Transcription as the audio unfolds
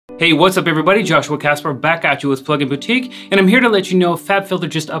Hey, what's up everybody? Joshua Casper back at you with Plugin Boutique, and I'm here to let you know Fabfilter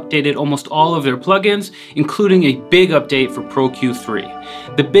just updated almost all of their plugins, including a big update for Pro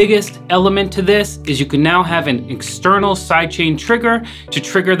Q3. The biggest element to this is you can now have an external sidechain trigger to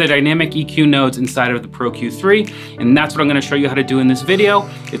trigger the dynamic EQ nodes inside of the Pro Q3, and that's what I'm going to show you how to do in this video.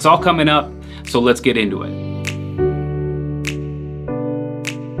 It's all coming up, so let's get into it.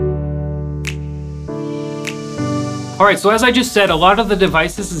 Alright, so as I just said, a lot of the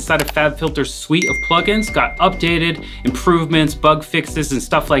devices inside of Fabfilter's suite of plugins got updated, improvements, bug fixes, and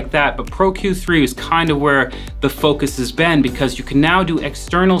stuff like that, but Pro Q3 is kind of where the focus has been because you can now do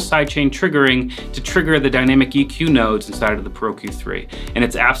external sidechain triggering to trigger the dynamic EQ nodes inside of the Pro Q3, and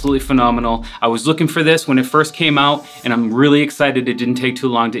it's absolutely phenomenal. I was looking for this when it first came out, and I'm really excited it didn't take too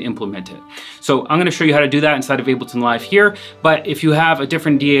long to implement it. So I'm going to show you how to do that inside of Ableton Live here, but if you have a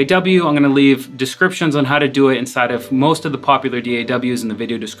different DAW, I'm going to leave descriptions on how to do it inside of most of the popular DAWs in the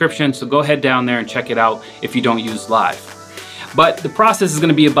video description, so go ahead down there and check it out if you don't use Live. But the process is going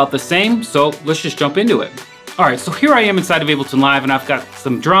to be about the same, so let's just jump into it. Alright, so here I am inside of Ableton Live and I've got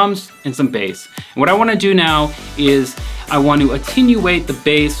some drums and some bass. And what I want to do now is I want to attenuate the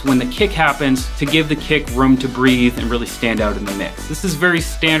bass when the kick happens to give the kick room to breathe and really stand out in the mix. This is very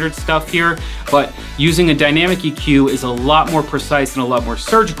standard stuff here, but using a dynamic EQ is a lot more precise and a lot more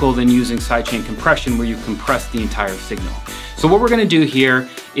surgical than using sidechain compression where you compress the entire signal. So what we're going to do here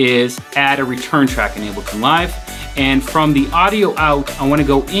is add a return track in Ableton Live, and from the audio out, I want to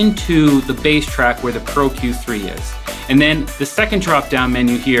go into the bass track where the Pro Q3 is. And then the second drop-down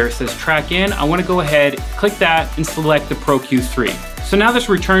menu here says track in. I want to go ahead, click that, and select the Pro Q3. So now this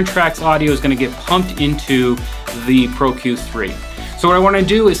return track's audio is going to get pumped into the Pro Q3. So what I want to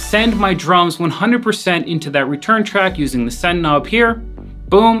do is send my drums 100% into that return track using the send knob here.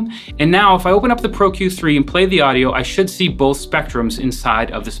 Boom. And now if I open up the Pro Q3 and play the audio, I should see both spectrums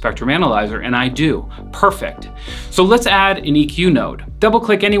inside of the spectrum analyzer, and I do. Perfect. So let's add an EQ node. Double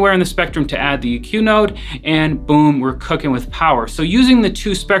click anywhere in the spectrum to add the EQ node, and boom, we're cooking with power. So using the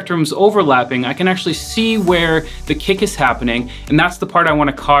two spectrums overlapping, I can actually see where the kick is happening, and that's the part I want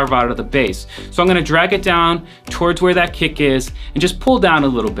to carve out of the bass. So I'm going to drag it down towards where that kick is and just pull down a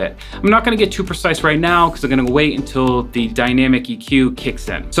little bit. I'm not going to get too precise right now because I'm going to wait until the dynamic EQ kicks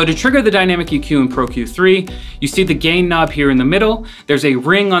in. So to trigger the dynamic EQ in Pro Q3, you see the gain knob here in the middle. There's a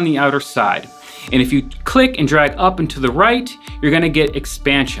ring on the outer side. And if you click and drag up and to the right, you're gonna get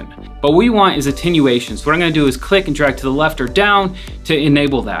expansion. But what we want is attenuation. So what I'm gonna do is click and drag to the left or down to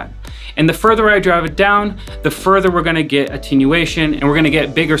enable that. And the further I drive it down, the further we're gonna get attenuation, and we're gonna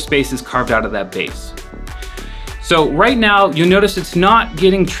get bigger spaces carved out of that bass. So right now, you'll notice it's not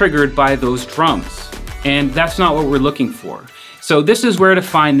getting triggered by those drums. And that's not what we're looking for. So this is where to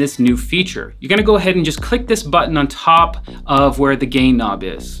find this new feature. You're gonna go ahead and just click this button on top of where the gain knob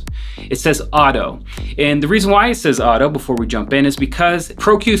is. It says auto. And the reason why it says auto before we jump in is because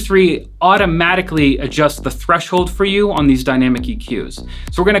Pro Q3 automatically adjusts the threshold for you on these dynamic EQs.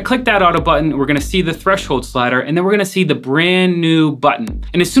 So we're gonna click that auto button, we're gonna see the threshold slider, and then we're gonna see the brand new button.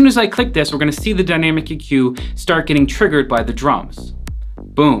 And as soon as I click this, we're gonna see the dynamic EQ start getting triggered by the drums.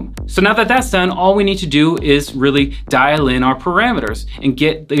 Boom. So now that that's done, all we need to do is really dial in our parameters and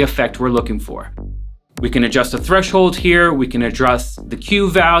get the effect we're looking for. We can adjust the threshold here, we can adjust the Q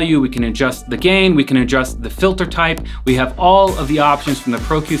value, we can adjust the gain, we can adjust the filter type. We have all of the options from the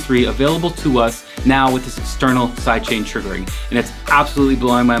Pro Q3 available to us now with this external sidechain triggering. And it's absolutely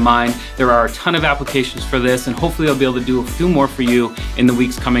blowing my mind. There are a ton of applications for this, and hopefully I'll be able to do a few more for you in the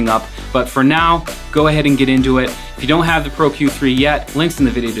weeks coming up. But for now, go ahead and get into it. If you don't have the Pro Q3 yet, links in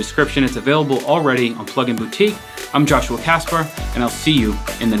the video description. It's available already on Plugin Boutique. I'm Joshua Casper, and I'll see you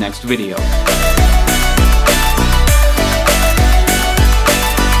in the next video.